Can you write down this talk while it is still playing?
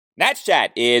Nats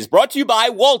Chat is brought to you by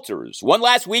Walters. One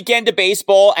last weekend of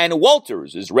baseball, and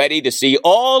Walters is ready to see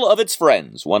all of its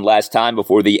friends one last time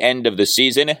before the end of the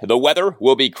season. The weather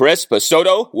will be crisp.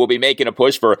 Soto will be making a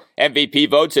push for MVP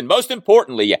votes, and most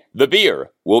importantly, the beer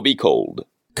will be cold.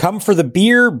 Come for the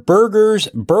beer, burgers,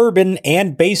 bourbon,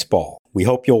 and baseball. We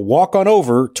hope you'll walk on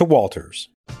over to Walters.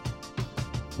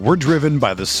 We're driven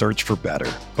by the search for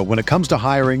better. But when it comes to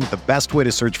hiring, the best way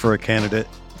to search for a candidate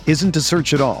isn't to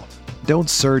search at all.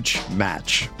 Don't search,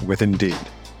 match with Indeed.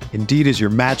 Indeed is your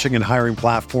matching and hiring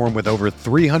platform with over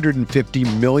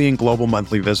 350 million global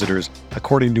monthly visitors,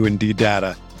 according to Indeed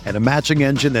data, and a matching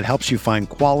engine that helps you find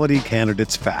quality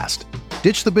candidates fast.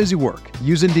 Ditch the busy work.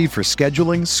 Use Indeed for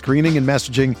scheduling, screening, and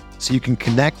messaging so you can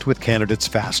connect with candidates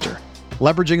faster.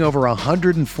 Leveraging over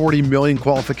 140 million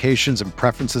qualifications and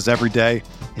preferences every day,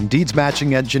 Indeed's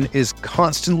matching engine is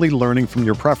constantly learning from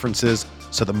your preferences,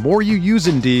 so the more you use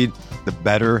Indeed, the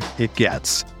better it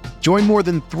gets. Join more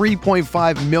than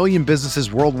 3.5 million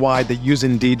businesses worldwide that use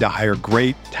Indeed to hire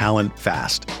great talent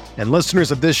fast. And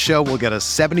listeners of this show will get a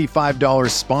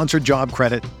 $75 sponsored job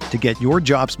credit to get your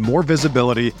jobs more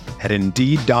visibility at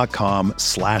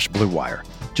Indeed.com/Blue Wire.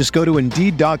 Just go to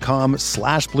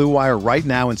Indeed.com/Blue Wire right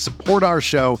now and support our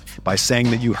show by saying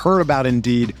that you heard about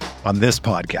Indeed on this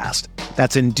podcast.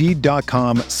 That's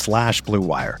Indeed.com/Blue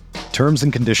Wire. Terms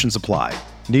and conditions apply.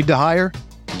 Need to hire?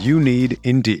 You need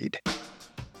Indeed.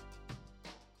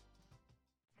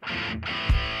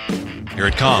 Here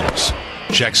it comes.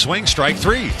 Check swing, strike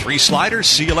three. Three sliders,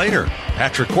 see you later.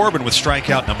 Patrick Corbin with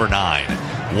strikeout number 9.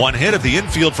 One hit of the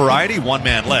infield variety, one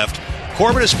man left.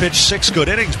 Corbin has pitched 6 good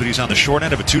innings, but he's on the short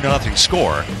end of a 2-0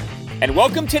 score. And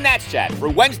welcome to Nats Chat for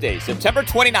Wednesday, September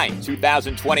 29th,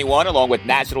 2021, along with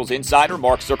Nationals insider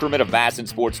Mark Zuckerman of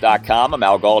MASNsports.com. I'm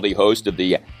Al Galdi, host of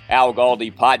the Al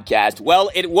Galdi podcast.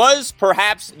 Well, it was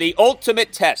perhaps the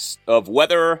ultimate test of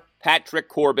whether Patrick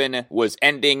Corbin was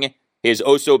ending his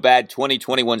oh-so-bad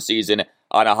 2021 season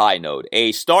on a high note.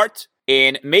 A start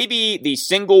in maybe the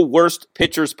single worst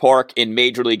pitcher's park in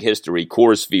Major League history,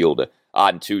 Coors Field,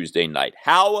 on Tuesday night.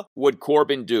 How would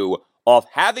Corbin do off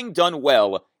having done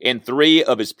well in 3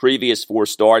 of his previous 4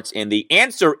 starts? And the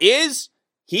answer is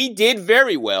he did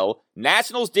very well.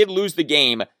 Nationals did lose the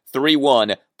game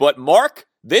 3-1. But Mark,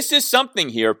 this is something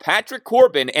here. Patrick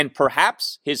Corbin, and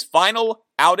perhaps his final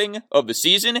outing of the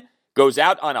season, goes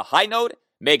out on a high note,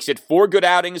 makes it 4 good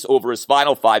outings over his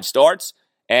final 5 starts,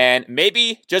 and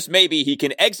maybe, just maybe, he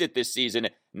can exit this season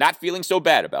not feeling so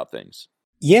bad about things.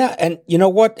 Yeah, and you know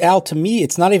what, Al, to me,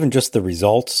 it's not even just the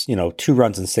results, 2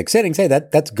 runs in 6 innings. Hey,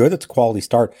 that's good. That's a quality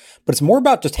start. But it's more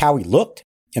about just how he looked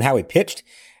and how he pitched.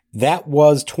 That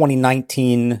was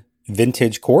 2019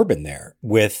 vintage Corbin there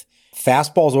with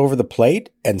fastballs over the plate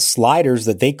and sliders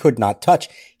that they could not touch.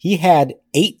 He had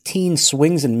 18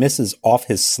 swings and misses off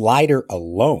his slider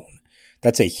alone.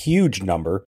 That's a huge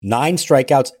number. 9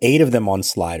 strikeouts, 8 of them on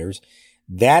sliders.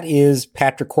 That is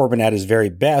Patrick Corbin at his very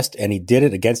best, and he did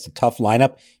it against a tough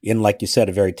lineup in, like you said,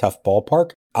 a very tough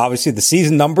ballpark. Obviously, the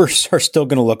season numbers are still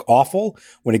going to look awful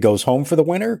when he goes home for the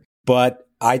winter, but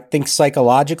I think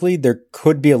psychologically there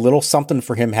could be a little something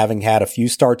for him having had a few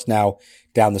starts now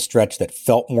down the stretch that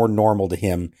felt more normal to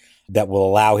him that will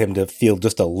allow him to feel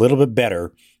just a little bit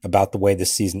better about the way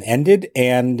this season ended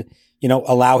and,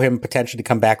 allow him potentially to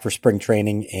come back for spring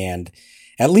training and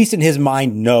at least in his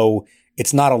mind know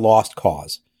it's not a lost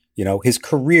cause. His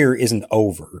career isn't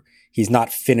over. He's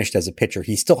not finished as a pitcher.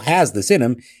 He still has this in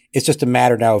him. It's just a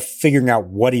matter now of figuring out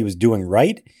what he was doing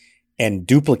right and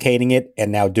duplicating it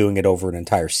and now doing it over an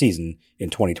entire season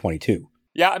in 2022.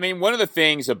 Yeah, one of the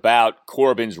things about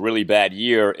Corbin's really bad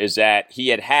year is that he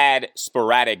had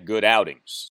sporadic good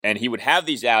outings. And he would have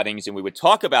these outings, and we would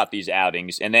talk about these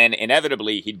outings, and then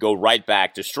inevitably he'd go right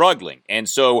back to struggling. And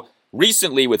so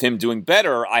recently, with him doing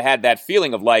better, I had that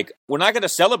feeling of we're not going to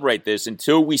celebrate this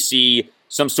until we see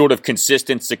some sort of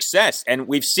consistent success. And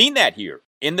we've seen that here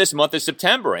in this month of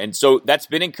September. And so that's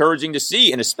been encouraging to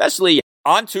see. And especially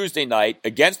on Tuesday night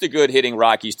against a good hitting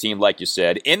Rockies team, like you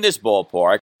said, in this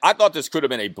ballpark, I thought this could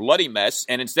have been a bloody mess.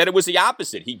 And instead it was the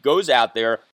opposite. He goes out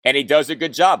there and he does a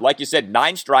good job. Like you said,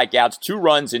 9 strikeouts, 2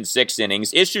 runs in 6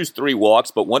 innings, issues 3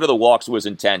 walks, but one of the walks was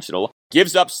intentional.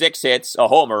 Gives up 6 hits, a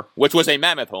homer, which was a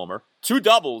mammoth homer, 2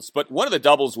 doubles, but one of the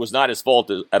doubles was not his fault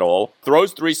at all.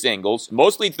 Throws 3 singles,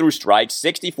 mostly through strikes,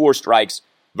 64 strikes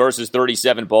versus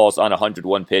 37 balls on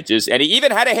 101 pitches. And he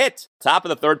even had a hit. Top of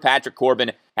the third, Patrick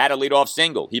Corbin had a leadoff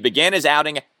single. He began his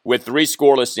outing with 3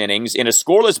 scoreless innings. In a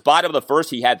scoreless bottom of the first,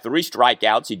 he had 3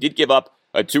 strikeouts. He did give up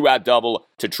a 2-out double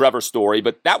to Trevor Story,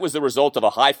 but that was the result of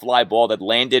a high fly ball that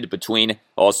landed between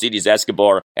Alcides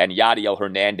Escobar and Yadiel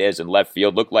Hernandez in left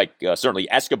field. Looked like certainly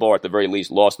Escobar at the very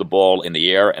least lost the ball in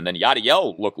the air, and then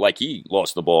Yadiel looked like he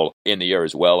lost the ball in the air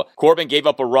as well. Corbin gave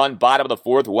up a run, bottom of the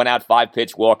fourth, 1-out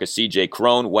 5-pitch walk of C.J.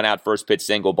 Cron, 1-out first-pitch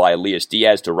single by Elias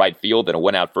Diaz to right field, and a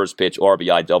 1-out first-pitch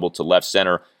RBI double to left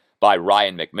center by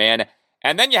Ryan McMahon.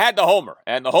 And then you had the homer,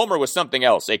 and the homer was something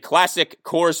else. A classic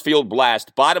Coors Field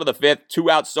blast, bottom of the fifth,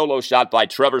 2-out solo shot by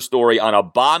Trevor Story on a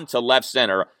bomb to left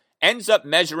center, ends up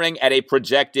measuring at a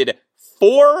projected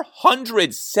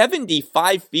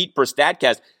 475 feet per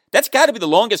Statcast. That's got to be the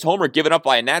longest homer given up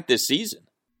by a Nat this season.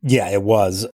 Yeah, it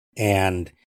was.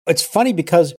 And it's funny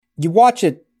because you watch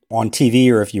it on TV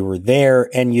or if you were there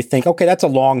and you think, okay, that's a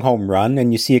long home run,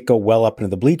 and you see it go well up into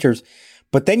the bleachers.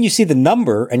 But then you see the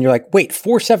number and you're like, wait,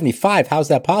 475, how's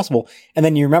that possible? And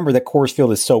then you remember that Coors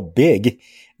Field is so big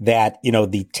that,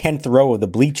 the 10th row of the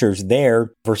bleachers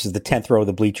there versus the 10th row of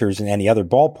the bleachers in any other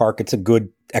ballpark, it's a good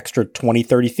extra 20,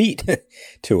 30 feet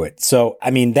to it. So,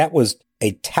 that was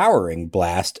a towering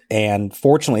blast, and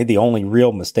fortunately the only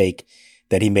real mistake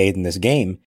that he made in this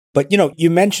game. But, you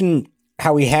mentioned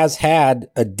how he has had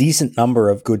a decent number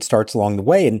of good starts along the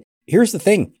way. And here's the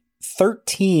thing,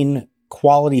 13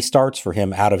 quality starts for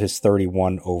him out of his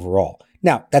 31 overall.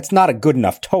 Now, that's not a good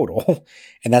enough total,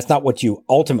 and that's not what you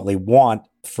ultimately want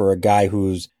for a guy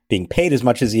who's being paid as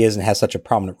much as he is and has such a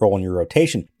prominent role in your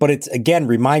rotation. But it's, again,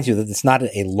 reminds you that it's not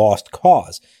a lost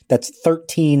cause. That's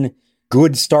 13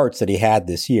 good starts that he had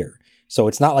this year. So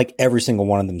it's not like every single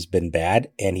one of them has been bad,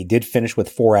 and he did finish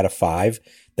with 4 out of 5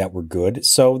 that were good.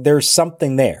 So there's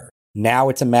something there. Now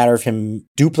it's a matter of him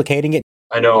duplicating it.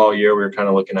 I know all year we were kind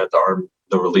of looking at the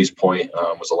release point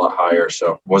was a lot higher,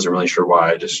 so wasn't really sure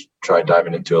why. I just tried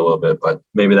diving into it a little bit, but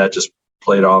maybe that just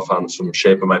played off on some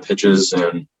shape of my pitches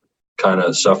and kind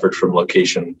of suffered from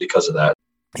location because of that.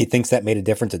 He thinks that made a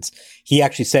difference. He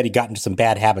actually said he got into some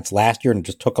bad habits last year and it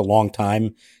just took a long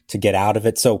time to get out of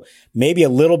it. So maybe a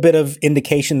little bit of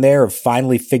indication there of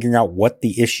finally figuring out what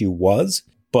the issue was.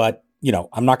 But,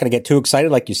 I'm not going to get too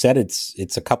excited. Like you said,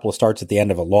 it's a couple of starts at the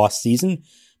end of a lost season,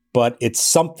 but it's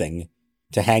something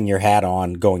to hang your hat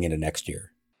on going into next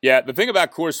year. Yeah, the thing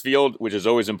about Coors Field, which is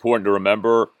always important to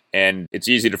remember, and it's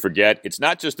easy to forget, it's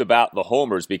not just about the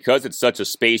homers. Because it's such a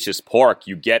spacious park,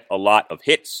 you get a lot of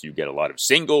hits. You get a lot of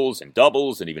singles and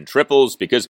doubles and even triples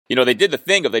because, they did the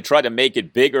thing of they tried to make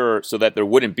it bigger so that there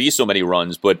wouldn't be so many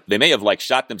runs, but they may have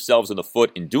shot themselves in the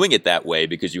foot in doing it that way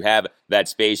because you have that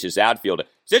spacious outfield.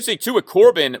 Essentially, too, at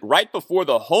Corbin, right before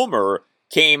the homer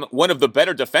came one of the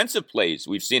better defensive plays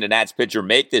we've seen a Nats pitcher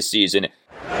make this season.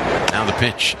 Now the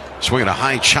pitch, swinging a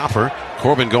high chopper.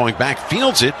 Corbin going back,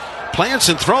 fields it, plants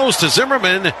and throws to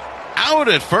Zimmerman. Out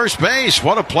at first base.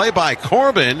 What a play by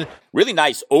Corbin. Really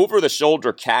nice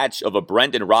over-the-shoulder catch of a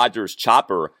Brendan Rodgers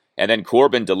chopper, and then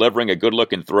Corbin delivering a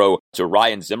good-looking throw to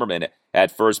Ryan Zimmerman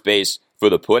at first base for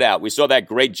the putout. We saw that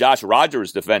great Josh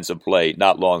Rogers defensive play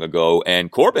not long ago,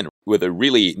 and Corbin with a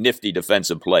really nifty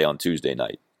defensive play on Tuesday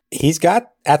night. He's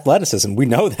got athleticism. We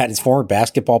know that. He's a former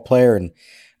basketball player, and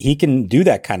he can do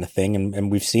that kind of thing,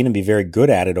 and we've seen him be very good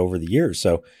at it over the years.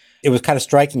 So it was kind of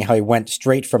striking how he went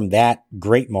straight from that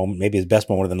great moment, maybe his best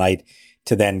moment of the night,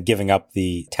 to then giving up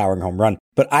the towering home run.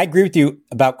 But I agree with you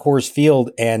about Coors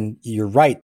Field, and you're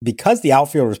right. Because the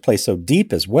outfielders play so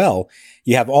deep as well,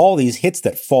 you have all these hits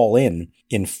that fall in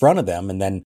front of them, and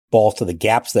then balls to the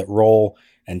gaps that roll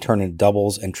and turn into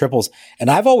doubles and triples. And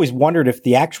I've always wondered if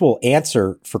the actual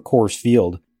answer for Coors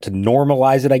Field, to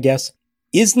normalize it, I guess,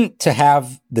 isn't to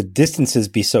have the distances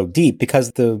be so deep,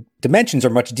 because the dimensions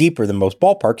are much deeper than most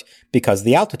ballparks because of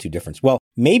the altitude difference. Well,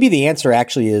 maybe the answer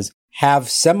actually is have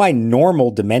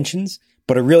semi-normal dimensions,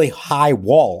 but a really high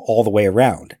wall all the way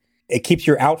around. It keeps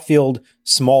your outfield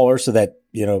smaller so that,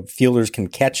 fielders can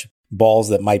catch balls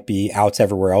that might be outs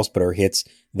everywhere else, but are hits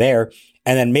there.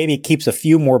 And then maybe it keeps a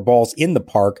few more balls in the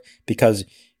park because,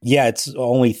 it's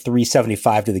only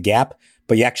 375 to the gap,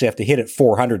 but you actually have to hit it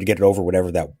 400 to get it over whatever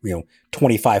that,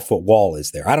 25-foot wall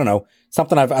is there. I don't know.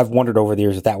 Something I've wondered over the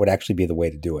years if that would actually be the way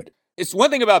to do it. It's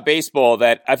one thing about baseball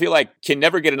that I feel like can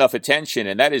never get enough attention,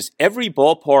 and that is every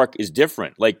ballpark is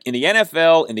different. Like in the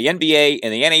NFL, in the NBA,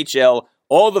 in the NHL,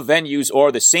 all the venues are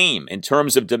the same in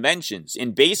terms of dimensions.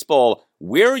 In baseball,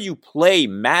 where you play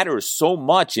matters so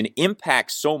much and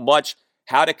impacts so much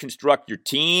how to construct your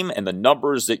team and the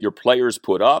numbers that your players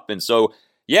put up. And so,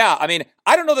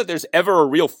 I don't know that there's ever a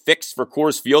real fix for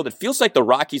Coors Field. It feels like the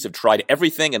Rockies have tried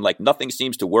everything and nothing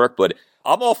seems to work, but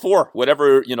I'm all for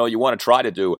whatever, you want to try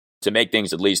to do to make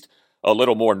things at least a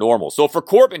little more normal. So for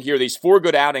Corbin here, these 4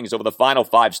 good outings over the final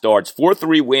 5 starts,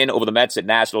 4-3 win over the Mets at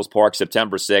Nationals Park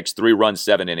September 6th, 3 runs,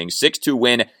 7 innings, 6-2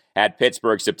 win at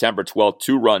Pittsburgh September 12th,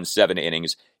 2 runs, 7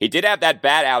 innings. He did have that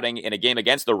bad outing in a game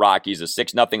against the Rockies, a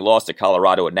 6-0 loss to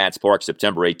Colorado at Nats Park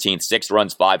September 18th, 6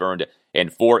 runs, 5 earned,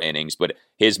 and 4 innings. But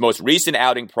his most recent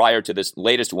outing prior to this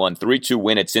latest one, 3-2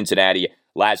 win at Cincinnati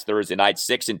last Thursday night,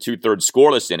 6 2/3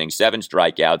 scoreless innings, 7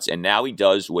 strikeouts, and now he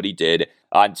does what he did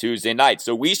on Tuesday night.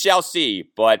 So we shall see,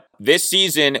 but this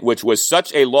season, which was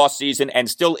such a lost season and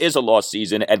still is a lost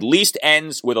season, at least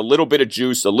ends with a little bit of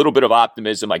juice, a little bit of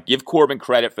optimism. I give Corbin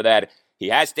credit for that. He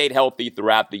has stayed healthy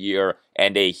throughout the year,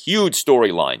 and a huge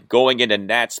storyline going into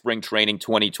Nats Spring Training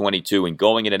 2022 and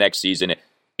going into next season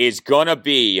is going to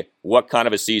be what kind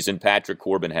of a season Patrick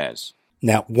Corbin has.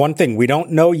 Now, one thing, we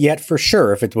don't know yet for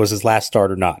sure if it was his last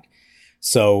start or not.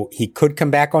 So he could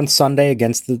come back on Sunday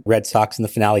against the Red Sox in the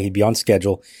finale. He'd be on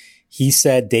schedule. He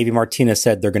said, Davey Martinez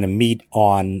said they're going to meet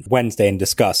on Wednesday and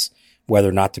discuss whether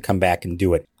or not to come back and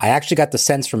do it. I actually got the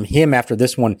sense from him after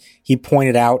this one, he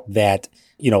pointed out that,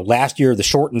 last year, the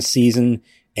shortened season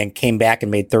and came back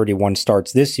and made 31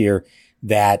 starts this year,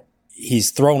 that he's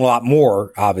thrown a lot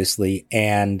more, obviously,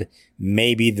 and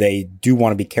maybe they do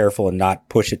want to be careful and not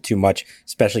push it too much,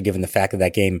 especially given the fact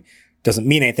that game doesn't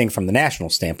mean anything from the national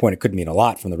standpoint. It could mean a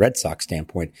lot from the Red Sox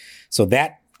standpoint. So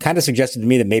that kind of suggested to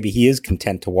me that maybe he is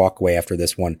content to walk away after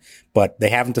this one, but they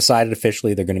haven't decided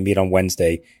officially. They're going to meet on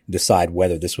Wednesday and decide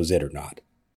whether this was it or not.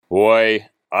 Boy,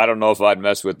 I don't know if I'd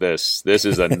mess with this. This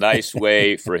is a nice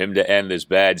way for him to end this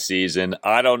bad season.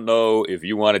 I don't know if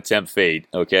you want to tempt fate,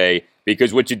 okay?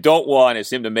 Because what you don't want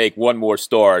is him to make one more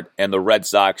start and the Red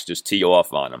Sox just tee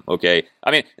off on him, okay? I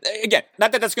mean, again,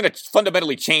 not that that's going to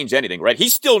fundamentally change anything, right? He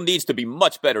still needs to be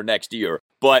much better next year,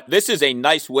 but this is a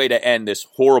nice way to end this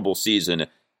horrible season.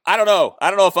 I don't know.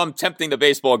 I don't know if I'm tempting the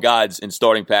baseball gods in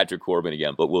starting Patrick Corbin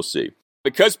again, but we'll see.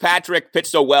 Because Patrick pitched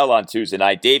so well on Tuesday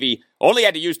night, Davey only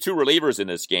had to use 2 relievers in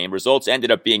this game. Results ended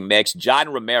up being mixed. John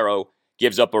Romero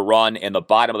gives up a run in the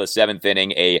bottom of the 7th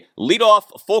inning, a leadoff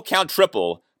full count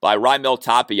triple by Raimel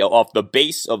Tapia off the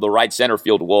base of the right center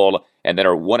field wall, and then a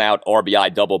 1-out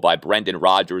RBI double by Brendan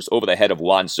Rodgers over the head of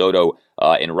Juan Soto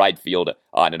in right field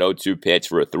on an 0-2 pitch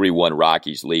for a 3-1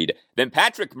 Rockies lead. Then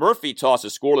Patrick Murphy tossed a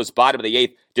scoreless bottom of the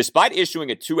 8th, despite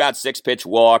issuing a 2-out 6-pitch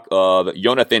walk of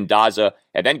Jonathan Daza,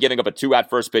 and then giving up a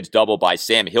 2-out first pitch double by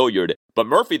Sam Hilliard. But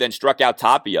Murphy then struck out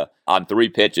Tapia on 3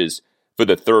 pitches for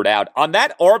the 3rd out. On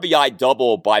that RBI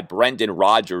double by Brendan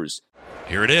Rodgers.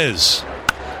 Here it is.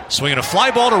 Swinging a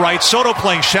fly ball to right. Soto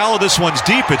playing shallow. This one's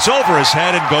deep. It's over his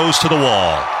head and goes to the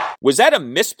wall. Was that a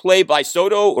misplay by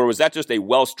Soto, or was that just a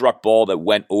well-struck ball that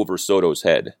went over Soto's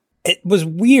head? It was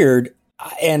weird.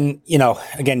 And,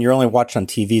 again, you're only watching on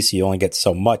TV, so you only get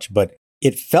so much. But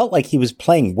it felt like he was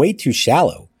playing way too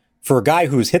shallow for a guy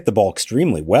who's hit the ball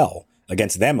extremely well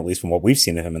against them, at least from what we've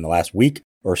seen of him in the last week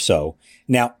or so.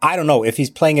 Now, I don't know. If he's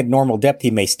playing at normal depth,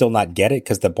 he may still not get it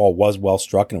because the ball was well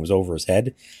struck and it was over his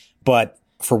head. But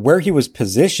for where he was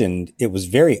positioned, it was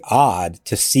very odd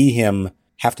to see him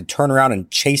have to turn around and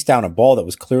chase down a ball that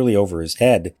was clearly over his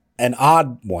head. An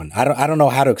odd one. I don't know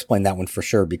how to explain that one for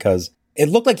sure, because it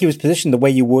looked like he was positioned the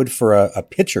way you would for a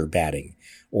pitcher batting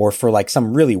or for like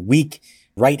some really weak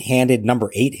right-handed number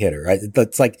 8 hitter.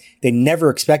 It's like they never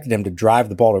expected him to drive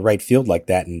the ball to right field like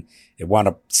that, and it wound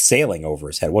up sailing over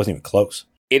his head. It wasn't even close.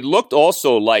 It looked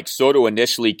also like Soto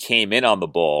initially came in on the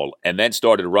ball and then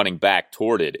started running back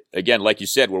toward it. Again, like you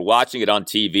said, we're watching it on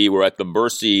TV. We're at the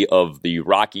mercy of the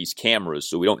Rockies cameras,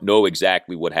 so we don't know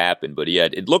exactly what happened. But yeah,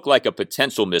 it looked like a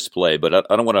potential misplay, but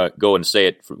I don't want to go and say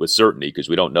it with certainty because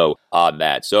we don't know on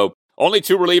that. So only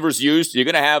 2 relievers used. You're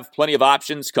going to have plenty of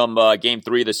options come Game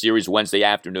 3 of the series Wednesday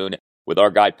afternoon with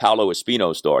our guy Paolo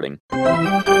Espino starting.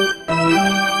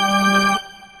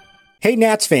 Hey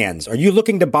Nats fans, are you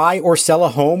looking to buy or sell a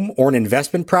home or an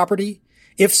investment property?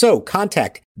 If so,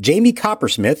 contact Jamie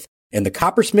Coppersmith and the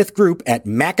Coppersmith Group at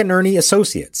McInerney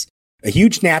Associates. A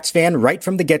huge Nats fan right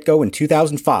from the get-go in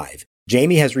 2005,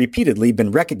 Jamie has repeatedly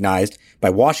been recognized by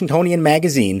Washingtonian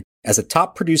Magazine as a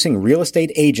top-producing real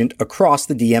estate agent across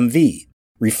the DMV.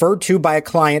 Referred to by a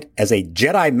client as a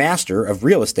Jedi Master of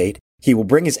real estate, he will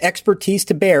bring his expertise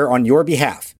to bear on your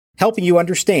behalf, helping you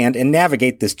understand and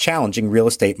navigate this challenging real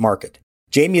estate market.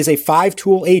 Jamie is a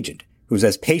 5-tool agent who's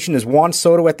as patient as Juan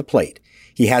Soto at the plate.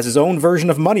 He has his own version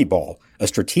of Moneyball, a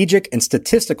strategic and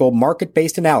statistical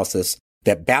market-based analysis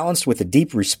that balanced with a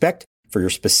deep respect for your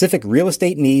specific real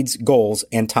estate needs, goals,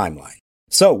 and timeline.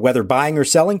 So, whether buying or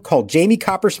selling, call Jamie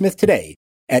Coppersmith today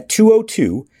at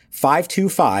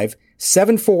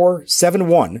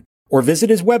 202-525-7471 or visit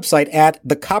his website at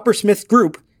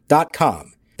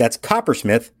thecoppersmithgroup.com. That's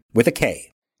Coppersmith with a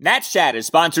K. Nats Chat is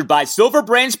sponsored by Silver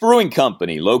Branch Brewing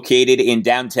Company, located in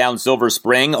downtown Silver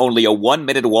Spring, only a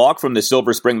 1-minute walk from the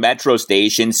Silver Spring Metro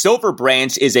station. Silver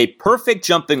Branch is a perfect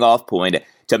jumping off point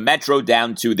to Metro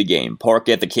down to the game. Park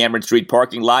at the Cameron Street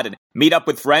parking lot and meet up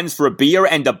with friends for a beer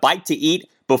and a bite to eat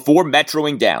before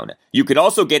metroing down. You can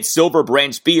also get Silver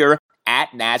Branch beer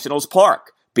at Nationals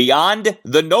Park. Beyond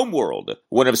the Gnome World,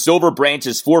 one of Silver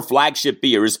Branch's 4 flagship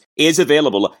beers, is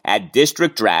available at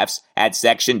District Drafts at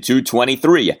Section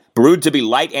 223. Brewed to be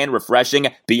light and refreshing,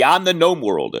 Beyond the Gnome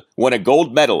World won a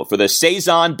gold medal for the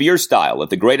Saison beer style at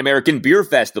the Great American Beer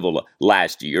Festival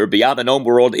last year. Beyond the Gnome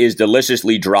World is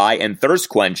deliciously dry and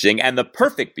thirst-quenching and the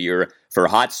perfect beer for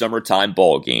hot summertime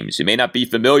ball games. You may not be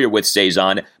familiar with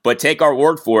Saison, but take our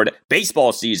word for it,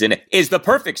 baseball season is the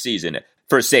perfect season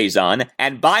for Saison,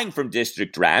 and buying from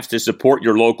District Drafts to support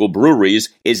your local breweries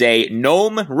is a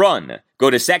gnome run. Go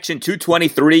to Section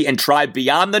 223 and try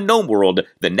Beyond the Gnome World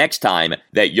the next time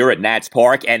that you're at Nats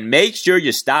Park, and make sure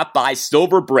you stop by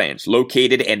Silver Branch,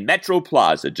 located in Metro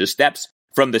Plaza, just steps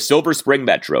from the Silver Spring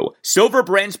Metro. Silver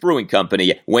Branch Brewing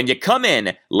Company. When you come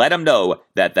in, let them know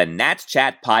that the Nats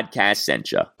Chat podcast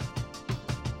sent you.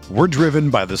 We're driven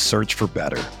by the search for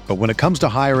better. But when it comes to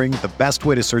hiring, the best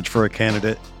way to search for a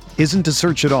candidate isn't to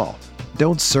search at all.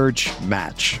 Don't search,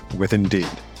 match with Indeed.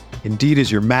 Indeed is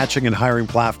your matching and hiring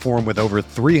platform with over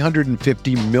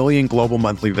 350 million global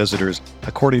monthly visitors,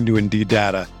 according to Indeed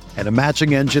data, and a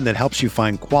matching engine that helps you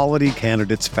find quality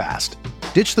candidates fast.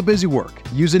 Ditch the busy work.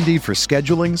 Use Indeed for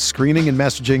scheduling, screening, and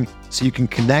messaging so you can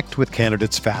connect with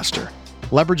candidates faster.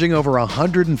 Leveraging over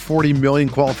 140 million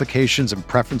qualifications and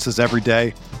preferences every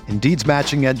day, Indeed's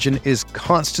matching engine is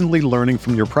constantly learning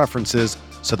from your preferences,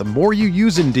 so the more you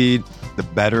use Indeed, the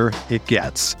better it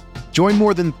gets. Join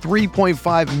more than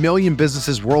 3.5 million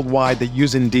businesses worldwide that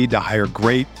use Indeed to hire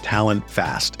great talent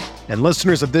fast. And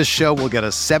listeners of this show will get a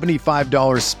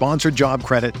 $75 sponsored job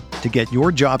credit to get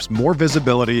your jobs more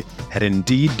visibility at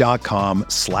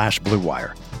Indeed.com/Blue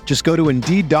Wire. Just go to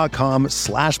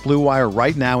Indeed.com/Blue Wire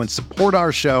right now and support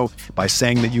our show by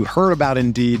saying that you heard about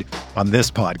Indeed on this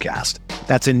podcast.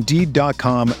 That's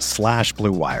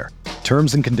Indeed.com/Blue Wire.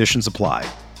 Terms and conditions apply.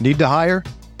 Need to hire?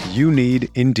 You need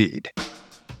Indeed.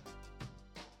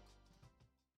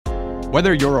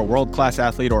 Whether you're a world-class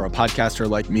athlete or a podcaster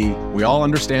like me, we all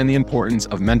understand the importance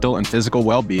of mental and physical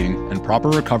well-being and proper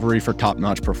recovery for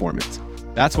top-notch performance.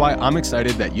 That's why I'm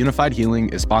excited that Unified Healing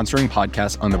is sponsoring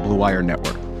podcasts on the Blue Wire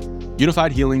Network.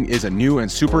 Unified Healing is a new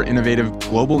and super innovative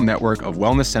global network of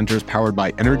wellness centers powered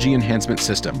by Energy Enhancement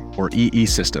System, or EE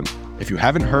System. If you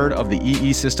haven't heard of the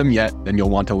EE System yet, then you'll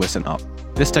want to listen up.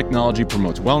 This technology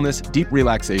promotes wellness, deep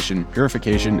relaxation,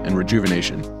 purification, and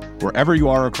rejuvenation. Wherever you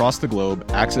are across the globe,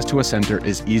 access to a center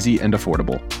is easy and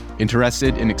affordable.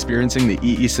 Interested in experiencing the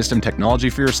EE System technology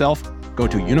for yourself? Go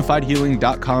to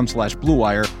unifiedhealing.com/Blue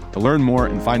Wire to learn more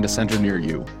and find a center near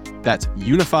you. That's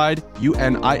unified,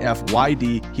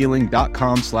 UNIFYD,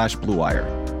 healing.com/Blue Wire.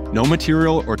 No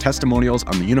material or testimonials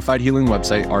on the Unified Healing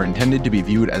website are intended to be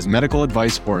viewed as medical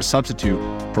advice or a substitute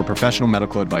for professional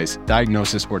medical advice,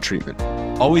 diagnosis, or treatment.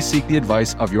 Always seek the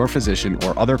advice of your physician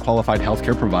or other qualified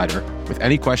healthcare provider with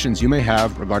any questions you may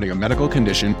have regarding a medical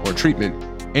condition or treatment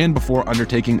and before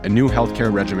undertaking a new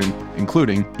healthcare regimen,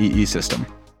 including EE System.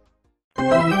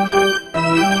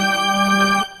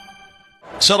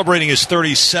 Celebrating his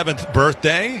 37th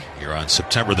birthday here on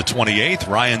September the 28th,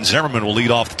 Ryan Zimmerman will lead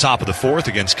off the top of the 4th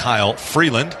against Kyle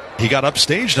Freeland. He got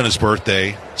upstaged on his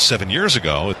birthday 7 years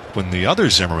ago when the other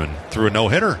Zimmerman threw a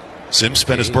no-hitter. Zim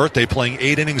spent his birthday playing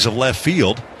 8 innings of left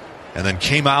field and then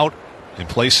came out in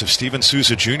place of Steven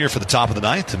Souza Jr. for the top of the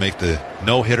 9th to make the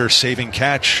no-hitter saving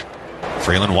catch.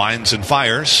 Freeland winds and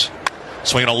fires.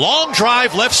 Swinging a long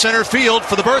drive left center field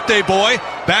for the birthday boy.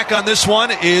 Back on this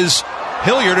one is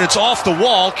Hilliard. It's off the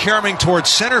wall, caroming towards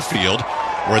center field,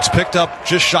 where it's picked up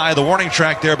just shy of the warning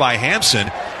track there by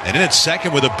Hampson. And in its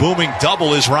second with a booming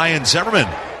double is Ryan Zimmerman.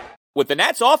 With the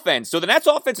Nats offense, so the Nats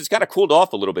offense has kind of cooled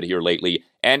off a little bit here lately.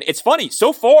 And it's funny,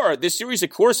 so far, this series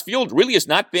at Coors Field really has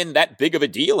not been that big of a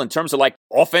deal in terms of like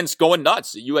offense going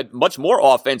nuts. You had much more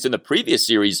offense in the previous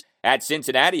series at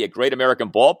Cincinnati at Great American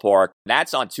Ballpark.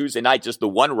 Nats on Tuesday night, just the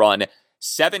 1 run,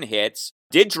 7 hits,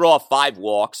 did draw 5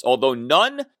 walks, although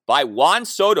none by Juan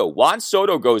Soto. Juan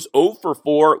Soto goes 0 for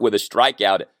 4 with a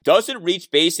strikeout, doesn't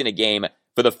reach base in a game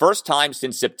for the first time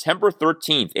since September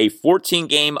 13th. A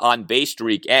 14-game on-base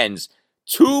streak ends.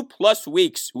 2+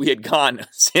 weeks we had gone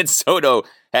since Soto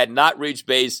had not reached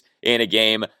base in a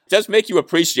game. It does make you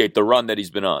appreciate the run that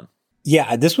he's been on.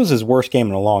 Yeah, this was his worst game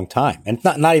in a long time. And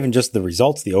it's not even just the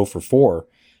results, the 0 for 4,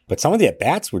 But some of the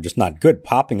at-bats were just not good.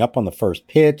 Popping up on the first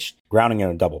pitch, grounding in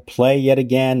a double play yet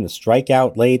again, the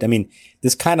strikeout late. I mean,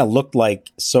 this kind of looked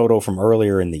like Soto from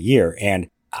earlier in the year. And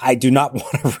I do not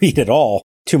want to read at all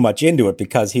too much into it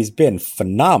because he's been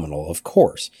phenomenal, of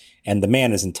course. And the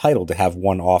man is entitled to have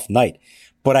one off night.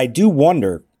 But I do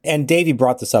wonder, and Davey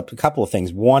brought this up, a couple of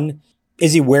things. One,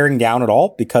 is he wearing down at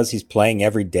all because he's playing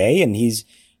every day and he's,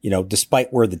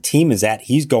 despite where the team is at,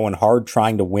 he's going hard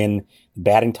trying to win the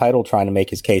batting title, trying to make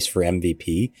his case for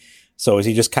MVP. So is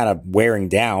he just kind of wearing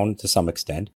down to some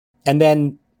extent? And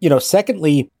then,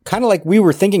 secondly, kind of like we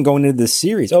were thinking going into this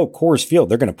series, Coors Field,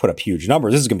 they're going to put up huge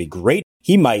numbers. This is going to be great.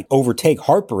 He might overtake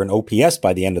Harper in OPS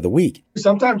by the end of the week.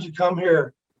 Sometimes you come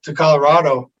here to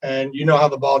Colorado and you know how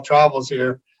the ball travels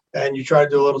here and you try to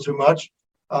do a little too much.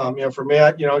 For me,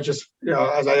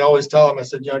 as I always tell them, I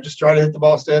said, just try to hit the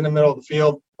ball, stay in the middle of the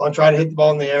field. Don't try to hit the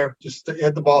ball in the air. Just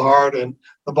hit the ball hard and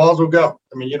the balls will go.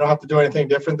 I mean, you don't have to do anything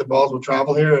different. The balls will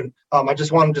travel here. And I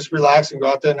just want to just relax and go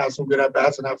out there and have some good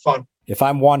at-bats and have fun. If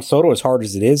I'm Juan Soto, as hard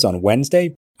as it is on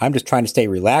Wednesday, I'm just trying to stay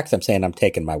relaxed. I'm saying I'm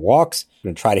taking my walks. I'm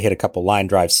going to try to hit a couple line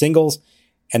drive singles.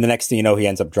 And the next thing you know, he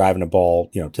ends up driving a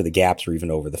ball, to the gaps or even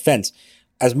over the fence.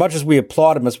 As much as we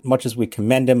applaud him, as much as we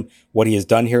commend him, what he has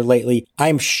done here lately,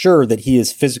 I'm sure that he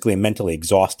is physically and mentally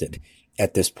exhausted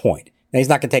at this point. Now, he's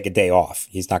not going to take a day off.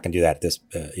 He's not going to do that at this,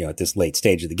 at this late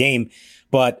stage of the game.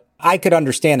 But I could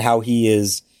understand how he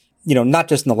is, not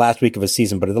just in the last week of a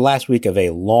season, but in the last week of a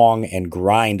long and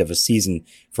grind of a season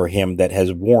for him that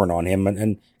has worn on him.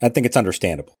 And I think it's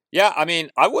understandable. Yeah, I mean,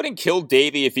 I wouldn't kill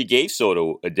Davey if he gave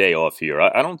Soto a day off here.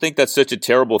 I don't think that's such a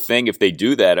terrible thing if they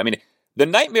do that. I mean, the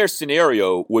nightmare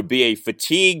scenario would be a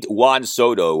fatigued Juan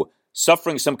Soto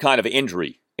suffering some kind of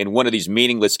injury in one of these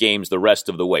meaningless games the rest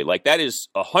of the way. Like, that is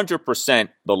 100%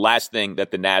 the last thing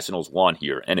that the Nationals want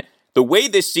here. And the way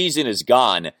this season has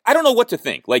gone, I don't know what to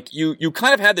think. Like, you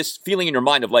kind of had this feeling in your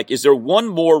mind of, like, is there one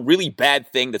more really bad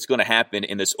thing that's going to happen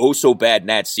in this oh-so-bad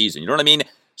Nats season? You know what I mean?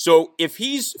 So if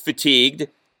he's fatigued,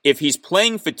 if he's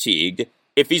playing fatigued,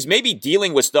 if he's maybe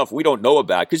dealing with stuff we don't know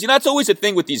about, because, that's always a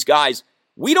thing with these guys.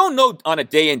 We don't know on a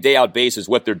day-in, day-out basis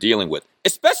what they're dealing with,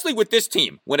 especially with this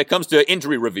team when it comes to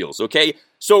injury reveals, okay?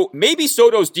 So maybe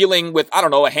Soto's dealing with,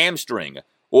 a hamstring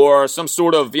or some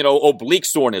sort of, oblique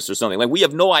soreness or something like we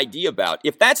have no idea about.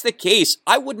 If that's the case,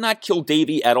 I would not kill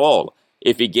Davey at all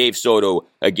if he gave Soto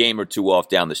a game or two off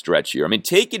down the stretch here. I mean,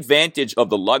 take advantage of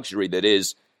the luxury that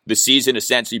is the season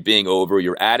essentially being over.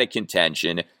 You're out of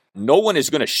contention. No one is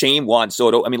going to shame Juan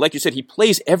Soto. I mean, like you said, he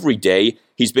plays every day.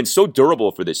 He's been so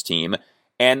durable for this team.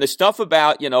 And the stuff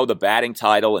about, the batting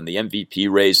title and the MVP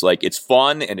race, like, it's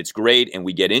fun and it's great and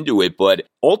we get into it, but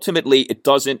ultimately it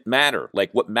doesn't matter.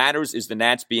 Like, what matters is the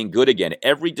Nats being good again.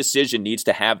 Every decision needs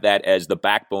to have that as the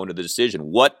backbone of the decision.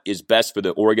 What is best for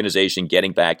the organization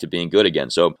getting back to being good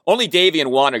again? So only Davey and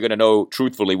Juan are going to know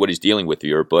truthfully what he's dealing with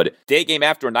here, but day game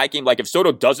after a night game, like if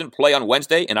Soto doesn't play on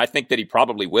Wednesday, and I think that he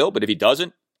probably will, but if he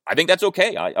doesn't, I think that's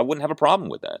okay. I wouldn't have a problem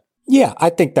with that. Yeah, I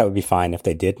think that would be fine if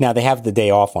they did. Now, they have the day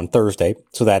off on Thursday,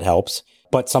 so that helps.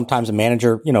 But sometimes a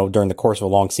manager, during the course of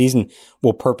a long season,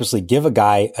 will purposely give a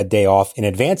guy a day off in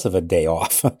advance of a day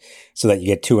off so that you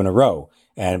get two in a row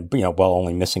and, while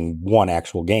only missing one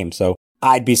actual game. So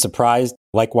I'd be surprised.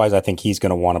 Likewise, I think he's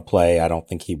going to want to play. I don't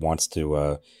think he wants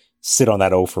to sit on that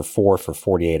 0 for 4 for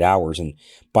 48 hours. And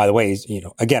by the way, he's,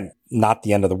 again, not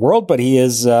the end of the world, but he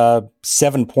is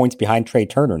 7 points behind Trey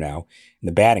Turner now in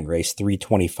the batting race,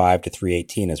 325 to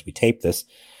 318 as we tape this.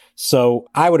 So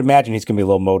I would imagine he's going to be a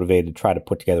little motivated to try to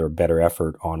put together a better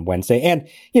effort on Wednesday. And,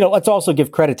 let's also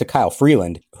give credit to Kyle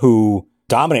Freeland, who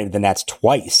dominated the Nats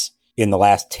twice in the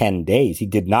last 10 days. He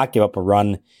did not give up a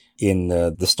run in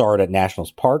the start at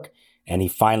Nationals Park, and he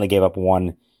finally gave up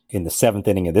one in the 7th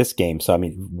inning of this game. So, I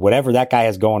mean, whatever that guy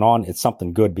has going on, it's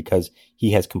something good because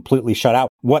he has completely shut out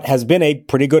what has been a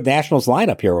pretty good Nationals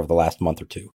lineup here over the last month or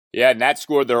two. Yeah, Nats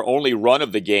scored their only run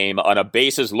of the game on a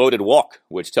bases-loaded walk,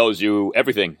 which tells you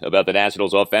everything about the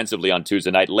Nationals offensively on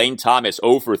Tuesday night. Lane Thomas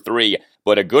 0 for 3,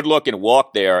 but a good-looking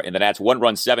walk there in the Nats'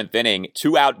 one-run 7th inning.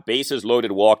 2-out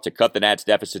bases-loaded walk to cut the Nats'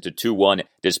 deficit to 2-1,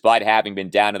 despite having been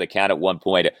down to the count at 1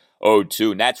 point,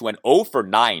 0-2. Nats went 0 for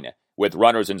 9 with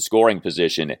runners in scoring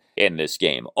position in this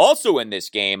game. Also in this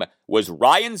game was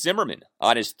Ryan Zimmerman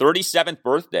on his 37th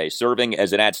birthday, serving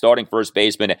as an Nats starting first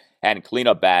baseman and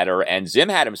cleanup batter. And Zim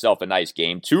had himself a nice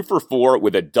game, 2 for 4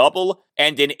 with a double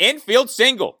and an infield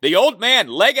single. The old man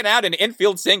legging out an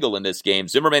infield single in this game.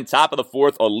 Zimmerman, top of the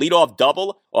 4th, a leadoff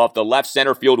double off the left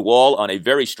center field wall on a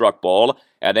very struck ball.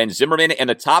 And then Zimmerman in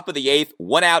the top of the 8th,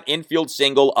 1-out infield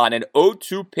single on an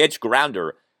 0-2 pitch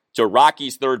grounder to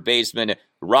Rockies third baseman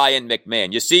Ryan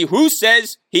McMahon. You see, who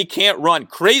says he can't run?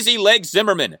 Crazy Leg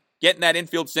Zimmerman getting that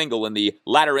infield single in the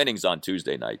latter innings on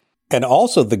Tuesday night. And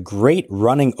also the great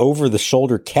running over the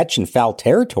shoulder catch in foul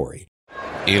territory.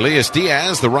 Elias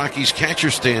Diaz, the Rockies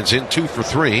catcher, stands in 2 for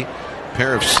 3.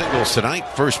 Pair of singles tonight.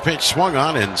 First pitch swung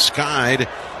on and skied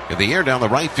in the air down the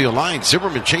right field line.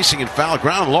 Zimmerman chasing in foul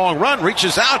ground. Long run,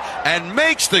 reaches out and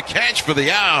makes the catch for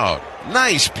the out.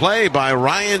 Nice play by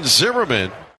Ryan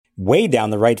Zimmerman. Way down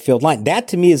the right field line. That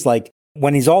to me is like,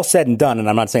 when he's all said and done, and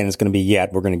I'm not saying it's going to be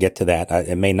yet, we're going to get to that.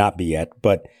 It may not be yet.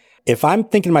 But if I'm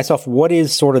thinking to myself, what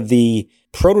is sort of the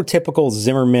prototypical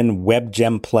Zimmerman web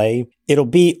gem play? It'll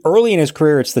be early in his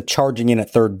career, it's the charging in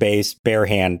at third base, bare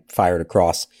hand fired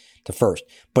across to first.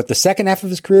 But the second half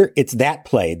of his career, it's that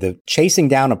play, the chasing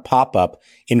down a pop-up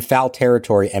in foul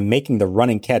territory and making the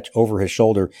running catch over his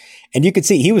shoulder. And you could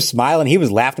see he was smiling. He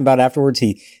was laughing about it afterwards.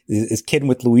 He is kidding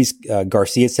with Luis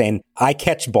Garcia saying, I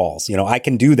catch balls. I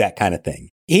can do that kind of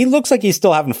thing. He looks like he's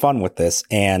still having fun with this.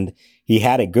 And he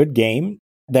had a good game.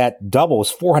 That double was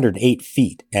 408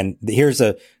 feet. And here's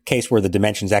a case where the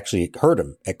dimensions actually hurt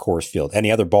him at Coors Field.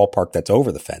 Any other ballpark that's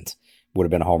over the fence would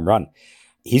have been a home run.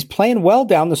 He's playing well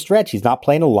down the stretch. He's not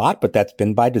playing a lot, but that's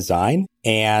been by design.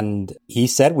 And he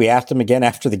said, we asked him again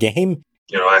after the game.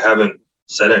 I haven't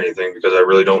said anything because I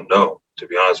really don't know, to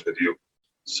be honest with you.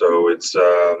 So it's,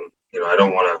 I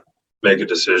don't want to make a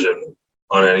decision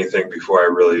on anything before I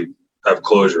really have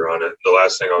closure on it. The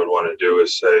last thing I would want to do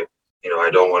is say, I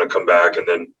don't want to come back and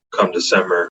then come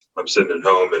December, I'm sitting at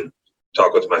home and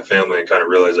talk with my family and kind of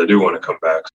realize I do want to come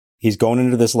back. He's going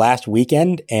into this last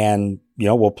weekend and,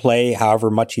 will play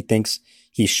however much he thinks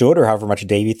he should or however much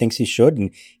Davey thinks he should. And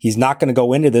he's not going to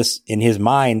go into this in his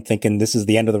mind thinking this is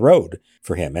the end of the road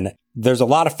for him. And there's a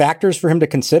lot of factors for him to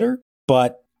consider,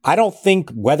 but I don't think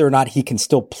whether or not he can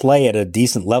still play at a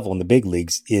decent level in the big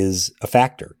leagues is a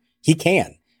factor. He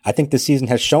can. I think this season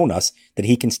has shown us that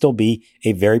he can still be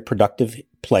a very productive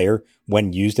player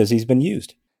when used as he's been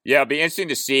used. Yeah, it'll be interesting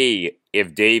to see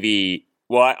if Davey...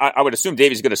 Well, I would assume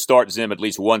Davey's going to start Zim at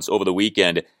least once over the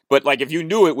weekend. But if you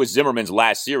knew it was Zimmerman's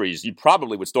last series, you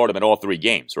probably would start him in all 3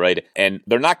 games, right? And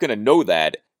they're not going to know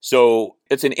that. So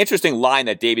it's an interesting line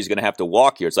that Davey's going to have to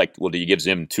walk here. It's like, well, do you give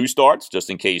Zim 2 starts just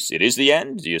in case it is the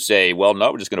end? Do you say, well,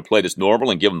 no, we're just going to play this normal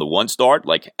and give him the 1 start?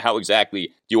 How exactly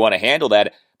do you want to handle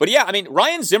that? But yeah,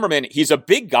 Ryan Zimmerman, he's a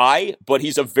big guy, but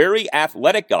he's a very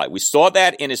athletic guy. We saw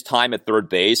that in his time at third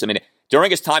base.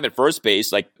 During his time at first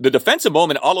base, the defensive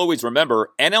moment I'll always remember,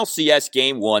 NLCS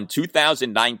Game 1,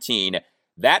 2019,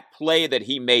 that play that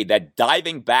he made, that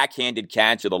diving backhanded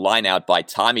catch of the lineout by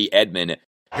Tommy Edman.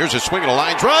 Here's a swing and a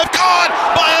line drive, gone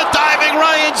by a diving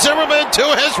Ryan Zimmerman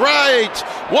to his right.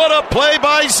 What a play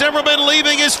by Zimmerman,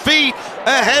 leaving his feet.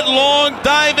 A headlong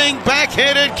diving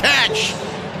backhanded catch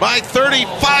by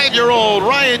 35-year-old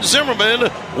Ryan Zimmerman.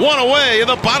 1 away in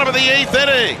the bottom of the 8th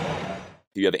inning.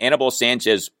 You have Anibal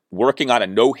Sanchez working on a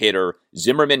no-hitter.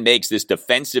 Zimmerman makes this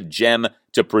defensive gem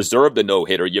to preserve the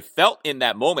no-hitter. You felt in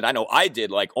that moment, I know I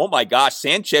did, oh my gosh,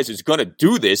 Sanchez is going to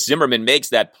do this. Zimmerman makes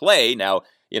that play. Now,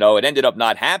 it ended up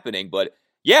not happening. But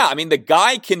yeah, the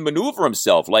guy can maneuver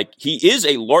himself. He is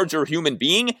a larger human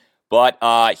being, but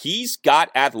he's got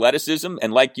athleticism.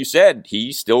 And like you said,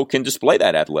 he still can display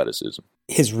that athleticism.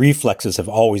 His reflexes have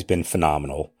always been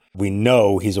phenomenal. We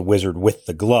know he's a wizard with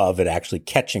the glove at actually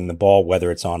catching the ball,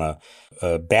 whether it's on a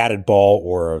batted ball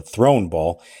or a thrown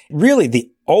ball. Really,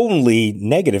 the only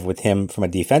negative with him from a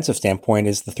defensive standpoint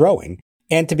is the throwing.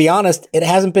 And to be honest, it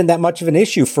hasn't been that much of an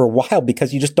issue for a while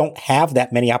because you just don't have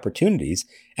that many opportunities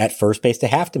at first base to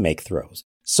have to make throws.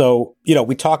 So,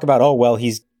 we talk about,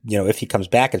 he's, if he comes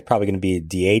back, it's probably going to be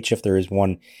a DH if there is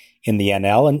one in the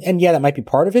NL. And yeah, that might be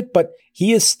part of it, but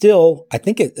he is still, I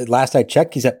think last I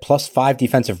checked, he's at +5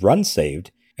 defensive runs saved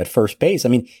at first base.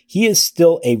 He is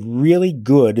still a really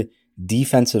good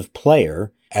defensive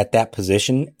player at that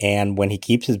position. And when he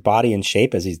keeps his body in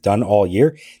shape as he's done all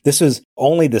year, this is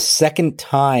only the 2nd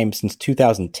time since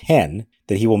 2010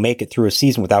 that he will make it through a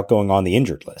season without going on the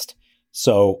injured list.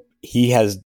 So he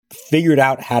has figured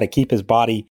out how to keep his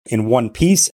body in one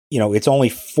piece. It's only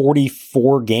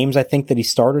 44 games, I think, that he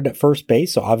started at first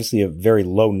base. So obviously a very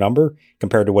low number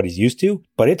compared to what he's used to,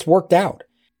 but it's worked out.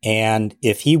 And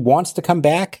if he wants to come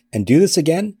back and do this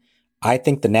again, I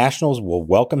think the Nationals will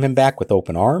welcome him back with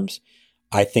open arms.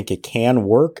 I think it can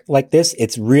work like this.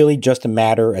 It's really just a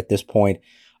matter at this point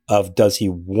of, does he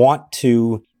want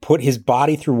to put his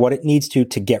body through what it needs to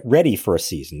get ready for a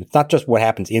season? It's not just what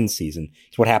happens in season.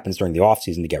 It's what happens during the off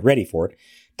season to get ready for it.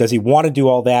 Does he want to do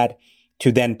all that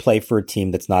to then play for a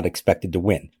team that's not expected to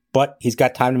win? but he's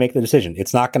got time to make the decision.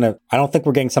 I don't think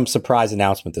we're getting some surprise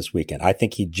announcement this weekend. I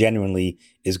think he genuinely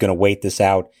is going to wait this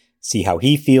out, see how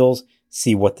he feels,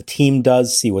 see what the team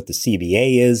does, see what the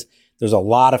CBA is. There's a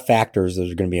lot of factors that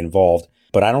are going to be involved,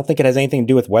 but I don't think it has anything to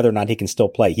do with whether or not he can still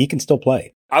play. He can still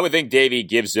play. I would think Davey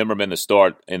gives Zimmerman the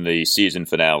start in the season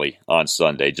finale on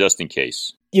Sunday, just in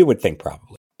case. You would think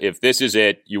probably. If this is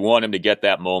it, you want him to get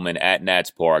that moment at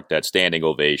Nats Park, that standing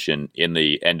ovation in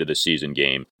the end of the season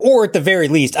game. Or at the very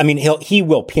least, I mean, he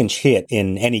will pinch hit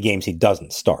in any games he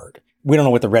doesn't start. We don't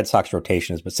know what the Red Sox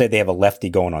rotation is, but say they have a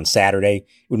lefty going on Saturday,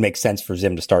 it would make sense for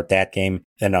Zim to start that game.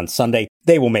 And on Sunday,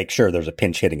 they will make sure there's a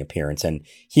pinch hitting appearance, and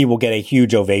he will get a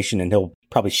huge ovation, and he'll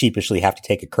probably sheepishly have to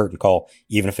take a curtain call,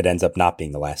 even if it ends up not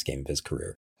being the last game of his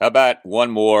career. How about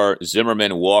one more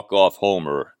Zimmerman walk-off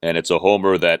homer, and it's a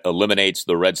homer that eliminates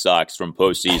the Red Sox from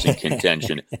postseason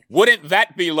contention. Wouldn't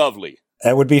that be lovely?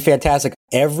 That would be fantastic.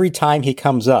 Every time he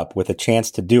comes up with a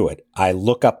chance to do it, I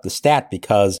look up the stat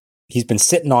because he's been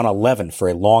sitting on 11 for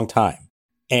a long time.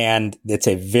 And it's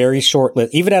a very short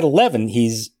list. Even at 11,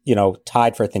 he's,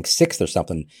 tied for, I think, 6th or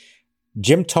something.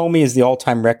 Jim Thome is the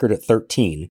all-time record at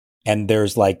 13. And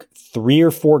there's like 3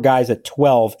 or 4 guys at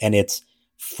 12, and it's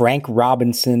Frank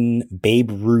Robinson,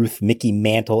 Babe Ruth, Mickey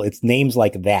Mantle. It's names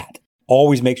like that.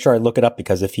 Always make sure I look it up,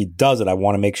 because if he does it, I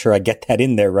want to make sure I get that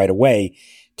in there right away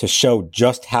to show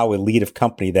just how elite of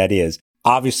company that is.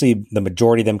 Obviously, the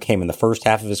majority of them came in the first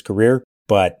half of his career,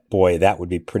 but boy, that would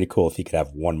be pretty cool if he could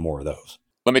have one more of those.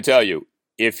 Let me tell you,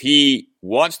 if he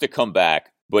wants to come back,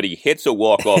 but he hits a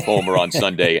walk-off homer on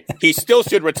Sunday, he still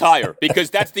should retire, because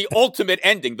that's the ultimate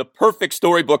ending, the perfect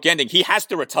storybook ending. He has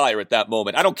to retire at that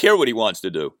moment. I don't care what he wants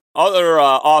to do. Other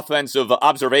offensive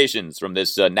observations from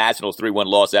this Nationals 3-1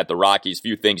 loss at the Rockies.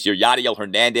 Few things here. Yadiel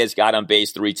Hernandez got on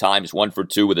base 3 times, 1 for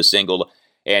 2 with a single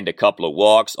and a couple of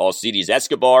walks. Alcides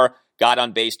Escobar got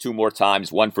on base 2 more times,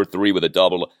 1 for 3 with a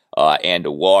double and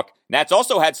a walk. Nats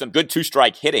also had some good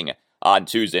 2-strike hitting on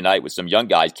Tuesday night with some young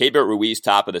guys. Keibert Ruiz,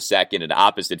 top of the second, an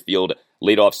opposite field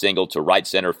leadoff single to right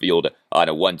center field on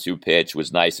a 1-2 pitch.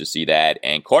 Was nice to see that.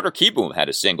 And Carter Kieboom had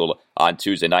a single on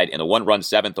Tuesday night in a 1-run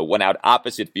 7th, a 1-out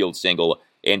opposite field single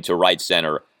into right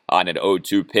center on an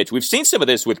 0-2 pitch. We've seen some of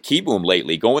this with Kieboom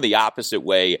lately, going the opposite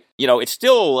way. It's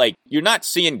still like you're not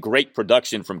seeing great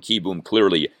production from Kieboom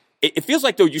clearly. It feels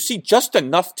like, though, you see just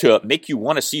enough to make you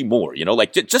want to see more,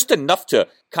 just enough to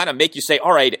kind of make you say,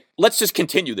 all right, let's just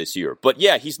continue this year. But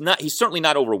yeah, he's certainly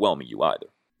not overwhelming you either.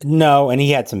 No, and he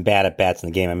had some bad at-bats in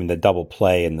the game. I mean, the double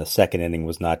play in the second inning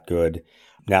was not good.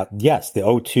 Now, yes, the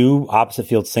 0-2 opposite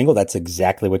field single, that's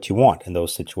exactly what you want in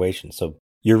those situations. So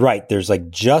you're right. There's like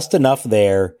just enough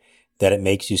there that it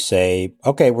makes you say,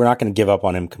 okay, we're not going to give up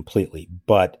on him completely.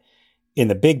 But in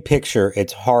the big picture,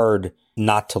 it's hard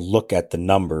not to look at the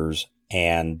numbers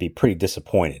and be pretty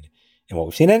disappointed in what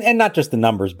we've seen. And not just the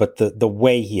numbers, but the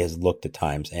way he has looked at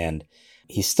times. And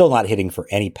he's still not hitting for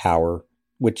any power,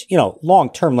 which,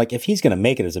 long term, like if he's going to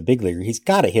make it as a big leaguer, he's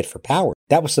got to hit for power.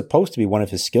 That was supposed to be one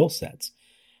of his skill sets.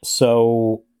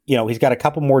 So, he's got a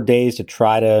couple more days to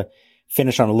try to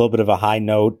finish on a little bit of a high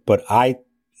note. But like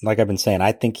I've been saying,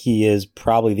 I think he is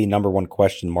probably the number one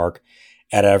question mark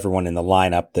at everyone in the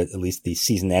lineup, at least the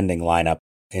season ending lineup,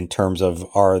 in terms of,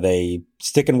 are they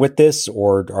sticking with this,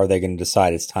 or are they going to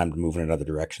decide it's time to move in another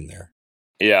direction there?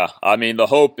 Yeah, I mean, the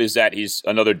hope is that he's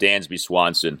another Dansby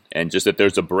Swanson, and just that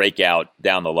there's a breakout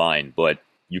down the line, but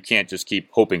you can't just keep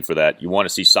hoping for that. You want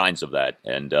to see signs of that,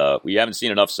 and we haven't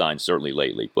seen enough signs, certainly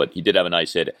lately, but he did have a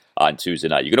nice hit on Tuesday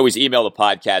night. You can always email the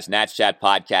podcast,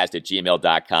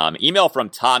 natschatpodcast@gmail.com. Email from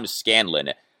Tom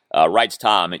Scanlon. Writes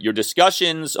Tom, your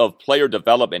discussions of player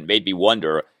development made me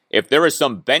wonder if there is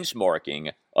some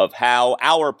benchmarking of how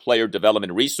our player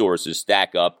development resources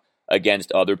stack up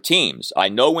against other teams. I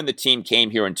know when the team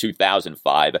came here in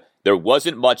 2005, there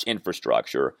wasn't much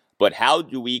infrastructure, but how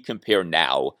do we compare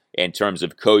now in terms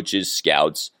of coaches,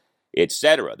 scouts,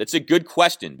 etc.? That's a good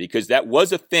question, because that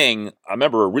was a thing, I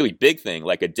remember a really big thing,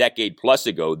 like a decade plus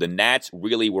ago. The Nats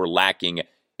really were lacking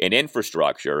in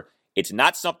infrastructure. It's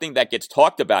not something that gets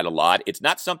talked about a lot. It's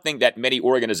not something that many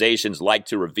organizations like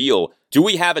to reveal. Do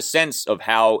we have a sense of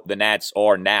how the Nats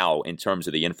are now in terms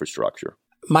of the infrastructure?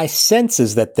 My sense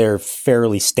is that they're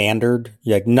fairly standard,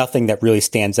 like nothing that really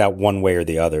stands out one way or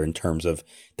the other in terms of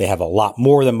they have a lot